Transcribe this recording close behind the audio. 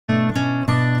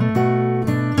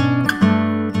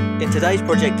In today's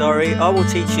project diary, I will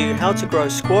teach you how to grow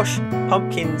squash,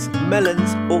 pumpkins,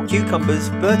 melons or cucumbers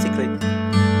vertically.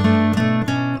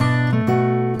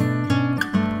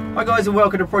 Hi guys and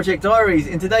welcome to Project Diaries.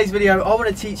 In today's video I want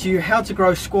to teach you how to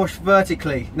grow squash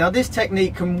vertically. Now this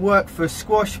technique can work for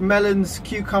squash, melons,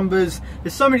 cucumbers.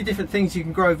 There's so many different things you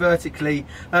can grow vertically,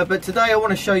 but today I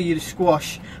want to show you the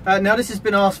squash. Now this has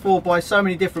been asked for by so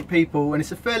many different people and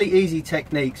it's a fairly easy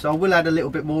technique, so I will add a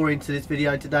little bit more into this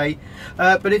video today.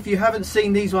 But if you haven't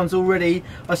seen these ones already,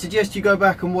 I suggest you go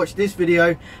back and watch this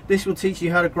video. This will teach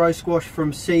you how to grow squash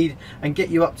from seed and get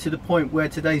you up to the point where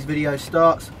today's video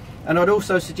starts. And I'd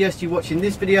also suggest you watching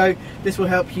this video. This will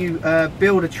help you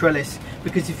build a trellis,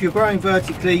 because if you're growing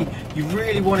vertically you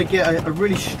really want to get a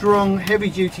really strong heavy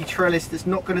duty trellis that's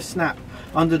not going to snap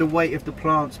under the weight of the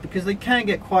plants, because they can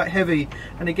get quite heavy,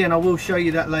 and again I will show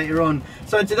you that later on.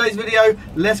 So in today's video,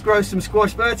 let's grow some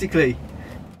squash vertically.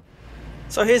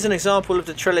 So here's an example of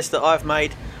the trellis that I've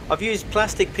made. I've used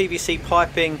plastic PVC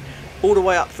piping all the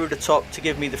way up through the top to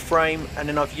give me the frame, and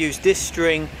then I've used this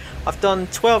string. I've done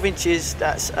 12 inches,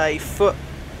 that's a foot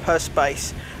per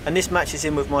space, and this matches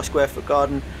in with my square foot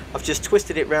garden. I've just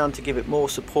twisted it round to give it more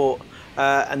support,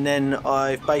 and then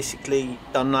I've basically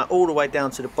done that all the way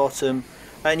down to the bottom,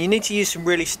 and you need to use some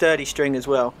really sturdy string as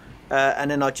well,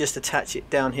 and then I just attach it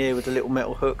down here with a little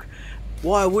metal hook.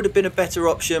 Wire would have been a better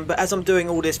option, but as I'm doing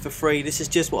all this for free, this is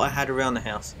just what I had around the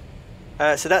house.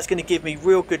 So that's going to give me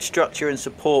real good structure and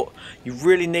support. You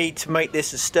really need to make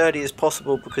this as sturdy as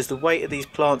possible, because the weight of these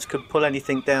plants could pull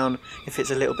anything down if it's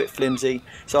a little bit flimsy.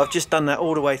 So I've just done that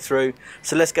all the way through.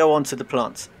 So let's go on to the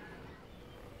plants.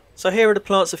 So here are the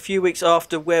plants a few weeks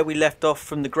after where we left off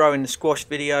from the growing the squash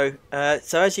video.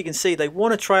 So as you can see, they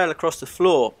want to trail across the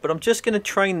floor, but I'm just going to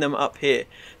train them up here.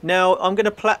 Now I'm going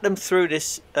to plait them through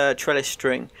this trellis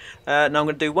string. Now I'm going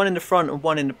to do one in the front and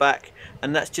one in the back,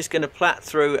 and that's just going to plait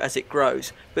through as it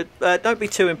grows. But don't be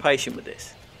too impatient with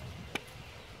this.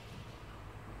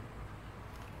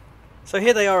 So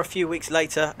here they are a few weeks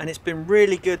later, and it's been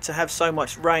really good to have so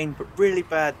much rain, but really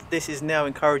bad that this is now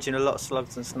encouraging a lot of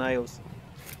slugs and snails.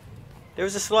 There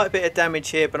is a slight bit of damage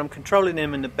here, but I'm controlling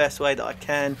them in the best way that I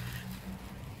can.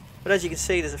 But as you can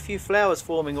see, there's a few flowers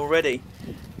forming already.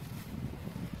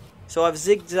 So I've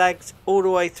zigzagged all the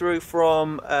way through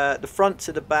from the front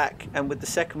to the back, and with the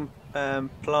second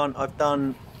plant I've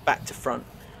done back to front.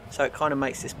 So it kind of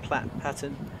makes this plait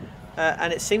pattern.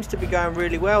 And it seems to be going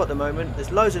really well at the moment.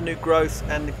 There's loads of new growth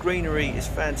and the greenery is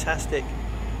fantastic.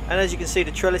 And as you can see,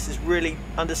 the trellis is really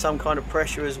under some kind of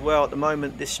pressure as well at the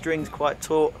moment. This string's quite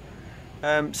taut.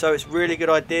 So it's really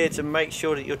good idea to make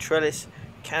sure that your trellis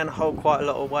can hold quite a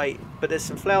lot of weight. But there's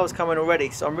some flowers coming already,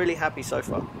 so I'm really happy so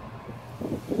far.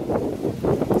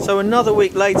 So another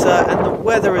week later, and the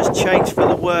weather has changed for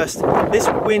the worst. This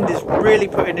wind is really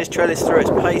putting this trellis through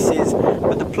its paces,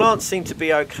 but the plants seem to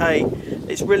be okay.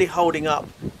 It's really holding up,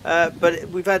 but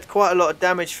we've had quite a lot of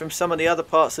damage from some of the other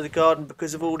parts of the garden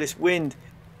because of all this wind.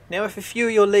 Now if a few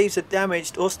of your leaves are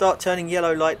damaged or start turning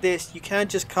yellow like this, you can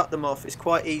just cut them off. It's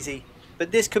quite easy. But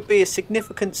this could be a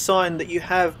significant sign that you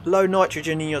have low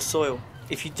nitrogen in your soil.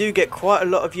 If you do get quite a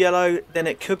lot of yellow, then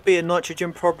it could be a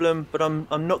nitrogen problem, but I'm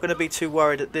not going to be too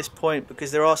worried at this point,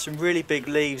 because there are some really big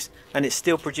leaves and it's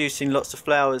still producing lots of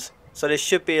flowers. So there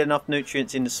should be enough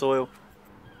nutrients in the soil.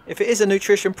 If it is a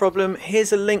nutrition problem,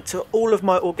 here's a link to all of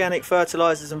my organic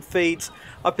fertilizers and feeds.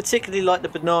 I particularly like the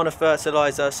banana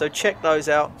fertilizer, so check those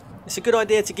out. It's a good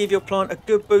idea to give your plant a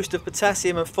good boost of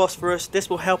potassium and phosphorus.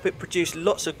 This will help it produce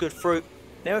lots of good fruit.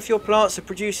 Now if your plants are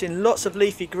producing lots of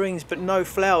leafy greens but no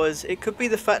flowers, it could be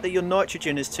the fact that your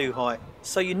nitrogen is too high.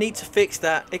 So you need to fix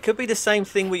that. It could be the same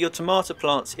thing with your tomato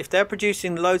plants. If they're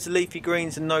producing loads of leafy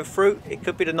greens and no fruit, it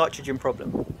could be the nitrogen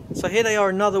problem. So here they are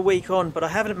another week on, but I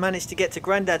haven't managed to get to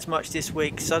Grandad's much this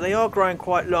week, so they are growing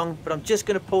quite long, but I'm just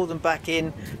going to pull them back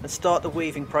in and start the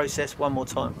weaving process one more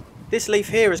time. This leaf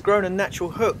here has grown a natural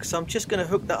hook, so I'm just going to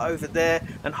hook that over there,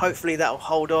 and hopefully that'll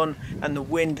hold on and the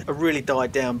wind will really die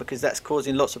down, because that's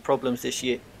causing lots of problems this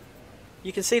year.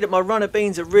 You can see that my runner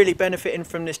beans are really benefiting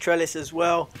from this trellis as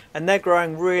well, and they're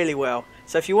growing really well.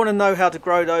 So if you want to know how to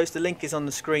grow those, the link is on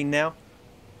the screen now.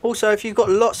 Also, if you've got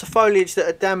lots of foliage that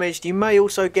are damaged, you may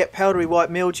also get powdery white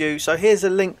mildew, so here's a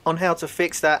link on how to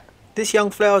fix that. This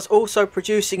young flower is also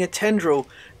producing a tendril.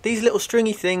 These little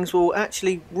stringy things will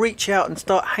actually reach out and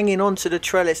start hanging onto the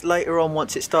trellis later on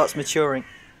once it starts maturing.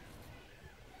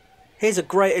 Here's a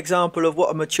great example of what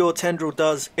a mature tendril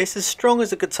does. It's as strong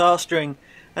as a guitar string,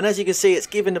 and as you can see, it's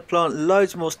giving the plant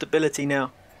loads more stability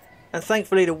now. And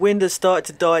thankfully the wind has started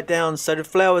to die down, so the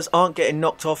flowers aren't getting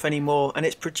knocked off anymore, and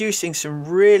it's producing some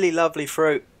really lovely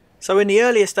fruit. So in the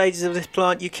earlier stages of this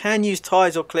plant you can use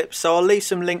ties or clips, so I'll leave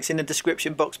some links in the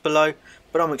description box below,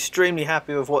 but I'm extremely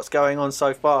happy with what's going on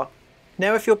so far.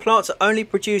 Now if your plants are only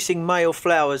producing male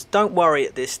flowers, don't worry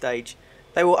at this stage.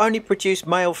 They will only produce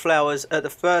male flowers at the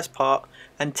first part,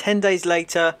 and 10 days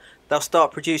later they'll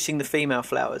start producing the female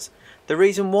flowers. The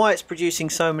reason why it's producing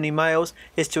so many males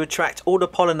is to attract all the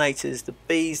pollinators, the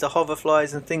bees, the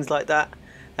hoverflies and things like that,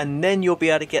 and then you'll be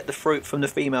able to get the fruit from the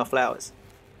female flowers.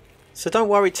 So don't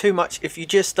worry too much if you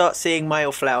just start seeing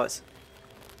male flowers.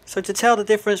 So to tell the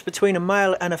difference between a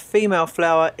male and a female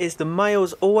flower is the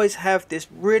males always have this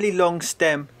really long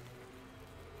stem,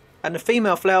 and the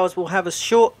female flowers will have a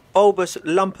short bulbous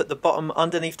lump at the bottom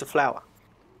underneath the flower.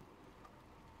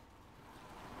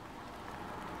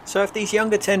 So if these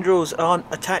younger tendrils aren't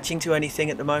attaching to anything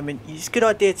at the moment, it's a good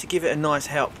idea to give it a nice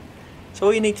help. So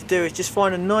all you need to do is just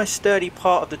find a nice sturdy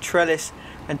part of the trellis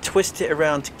and twist it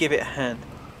around to give it a hand.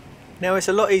 Now it's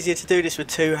a lot easier to do this with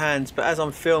two hands, but as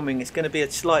I'm filming it's going to be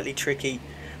slightly tricky.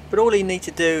 But all you need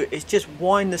to do is just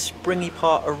wind the springy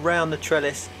part around the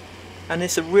trellis, and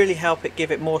this will really help it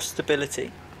give it more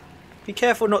stability. Be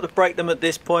careful not to break them at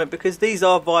this point, because these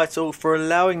are vital for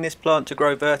allowing this plant to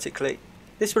grow vertically.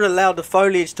 This will allow the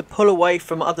foliage to pull away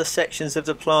from other sections of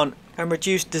the plant and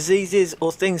reduce diseases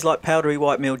or things like powdery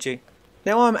white mildew.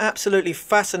 Now I'm absolutely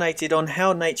fascinated on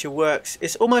how nature works.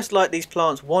 It's almost like these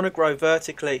plants want to grow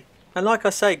vertically. And like I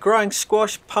say, growing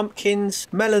squash, pumpkins,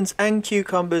 melons and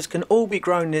cucumbers can all be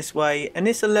grown this way, and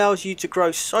this allows you to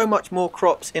grow so much more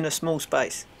crops in a small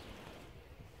space.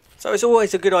 So it's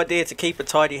always a good idea to keep a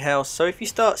tidy house, so if you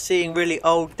start seeing really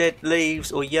old dead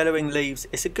leaves or yellowing leaves,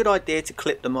 it's a good idea to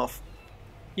clip them off.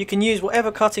 You can use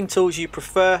whatever cutting tools you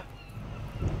prefer,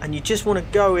 and you just want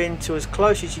to go into as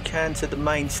close as you can to the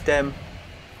main stem.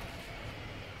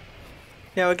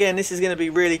 Now again, this is going to be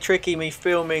really tricky, me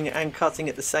filming and cutting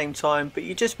at the same time, but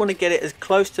you just want to get it as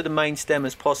close to the main stem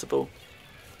as possible.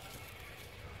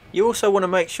 You also want to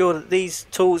make sure that these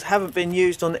tools haven't been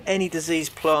used on any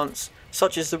diseased plants,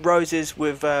 such as the roses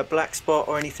with black spot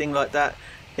or anything like that,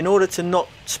 in order to not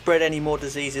spread any more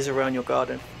diseases around your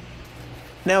garden.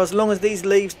 Now as long as these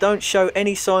leaves don't show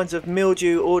any signs of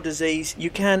mildew or disease, you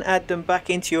can add them back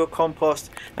into your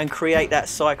compost and create that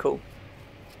cycle.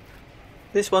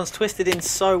 This one's twisted in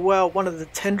so well, one of the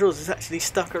tendrils is actually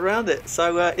stuck around it,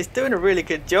 so it's doing a really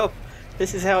good job.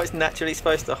 This is how it's naturally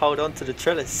supposed to hold on to the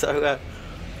trellis, so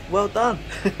well done.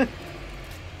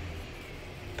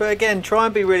 But again, try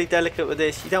and be really delicate with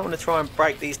this. You don't want to try and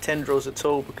break these tendrils at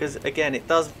all, because again, it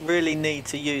does really need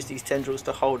to use these tendrils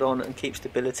to hold on and keep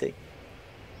stability.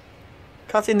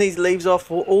 Cutting these leaves off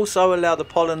will also allow the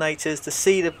pollinators to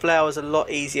see the flowers a lot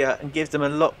easier and gives them a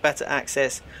lot better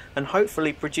access, and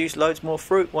hopefully produce loads more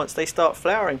fruit once they start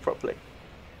flowering properly.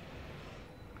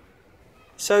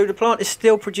 So the plant is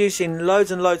still producing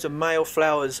loads and loads of male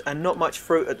flowers and not much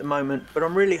fruit at the moment, but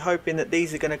I'm really hoping that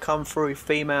these are going to come through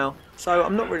female, so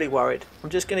I'm not really worried. I'm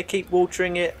just going to keep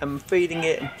watering it and feeding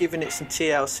it and giving it some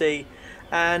TLC.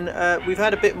 And we've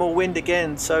had a bit more wind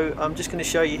again, so I'm just going to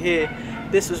show you here.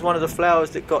 This was one of the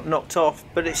flowers that got knocked off,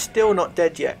 but it's still not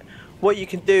dead yet. What you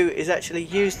can do is actually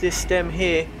use this stem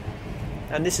here,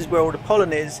 and this is where all the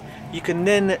pollen is. You can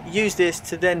then use this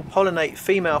to then pollinate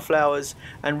female flowers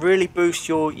and really boost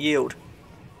your yield.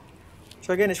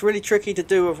 So again, it's really tricky to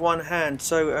do with one hand,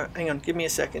 so hang on, give me a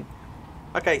second.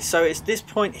 Okay, so it's this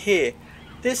point here.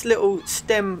 This little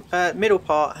stem middle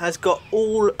part has got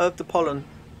all of the pollen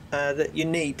that you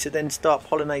need to then start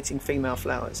pollinating female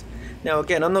flowers. Now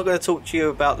again, I'm not going to talk to you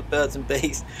about the birds and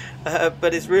bees,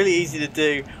 but it's really easy to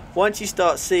do. Once you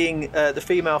start seeing the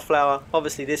female flower,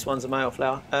 obviously this one's a male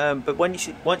flower, but once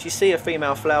you see a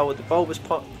female flower with the bulbous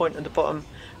point at the bottom,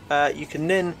 you can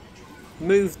then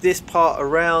move this part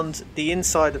around the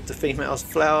inside of the female's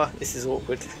flower. This is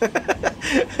awkward.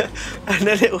 And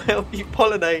then it will help you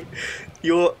pollinate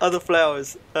your other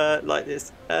flowers like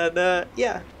this. And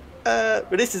yeah.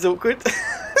 But this is awkward.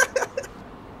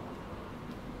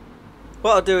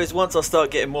 What I'll do is once I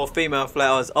start getting more female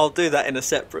flowers, I'll do that in a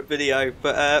separate video,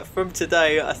 but from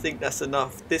today I think that's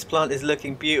enough. This plant is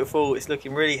looking beautiful, it's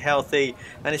looking really healthy,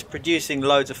 and it's producing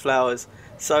loads of flowers.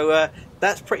 So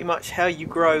that's pretty much how you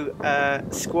grow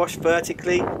squash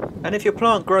vertically. And if your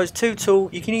plant grows too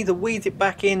tall, you can either weed it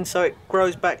back in so it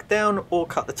grows back down, or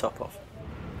cut the top off.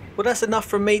 Well, that's enough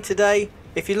from me today.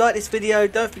 If you like this video,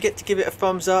 don't forget to give it a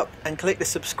thumbs up and click the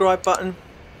subscribe button.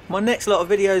 My next lot of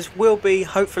videos will be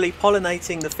hopefully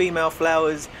pollinating the female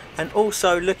flowers and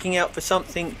also looking out for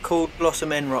something called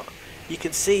blossom end rot. You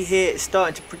can see here it's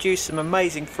starting to produce some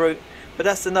amazing fruit. But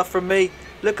that's enough from me.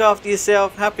 Look after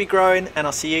yourself, happy growing, and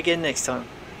I'll see you again next time.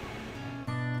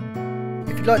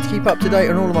 you'd like to keep up to date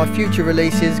on all of my future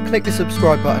releases, click the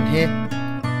subscribe button here.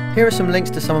 Here are some links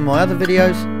to some of my other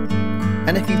videos.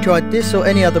 And if you've tried this or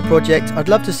any other project, I'd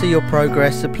love to see your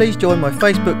progress, so please join my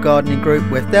Facebook gardening group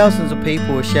where thousands of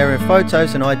people are sharing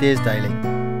photos and ideas daily.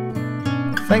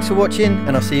 Thanks for watching,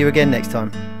 and I'll see you again next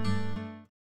time.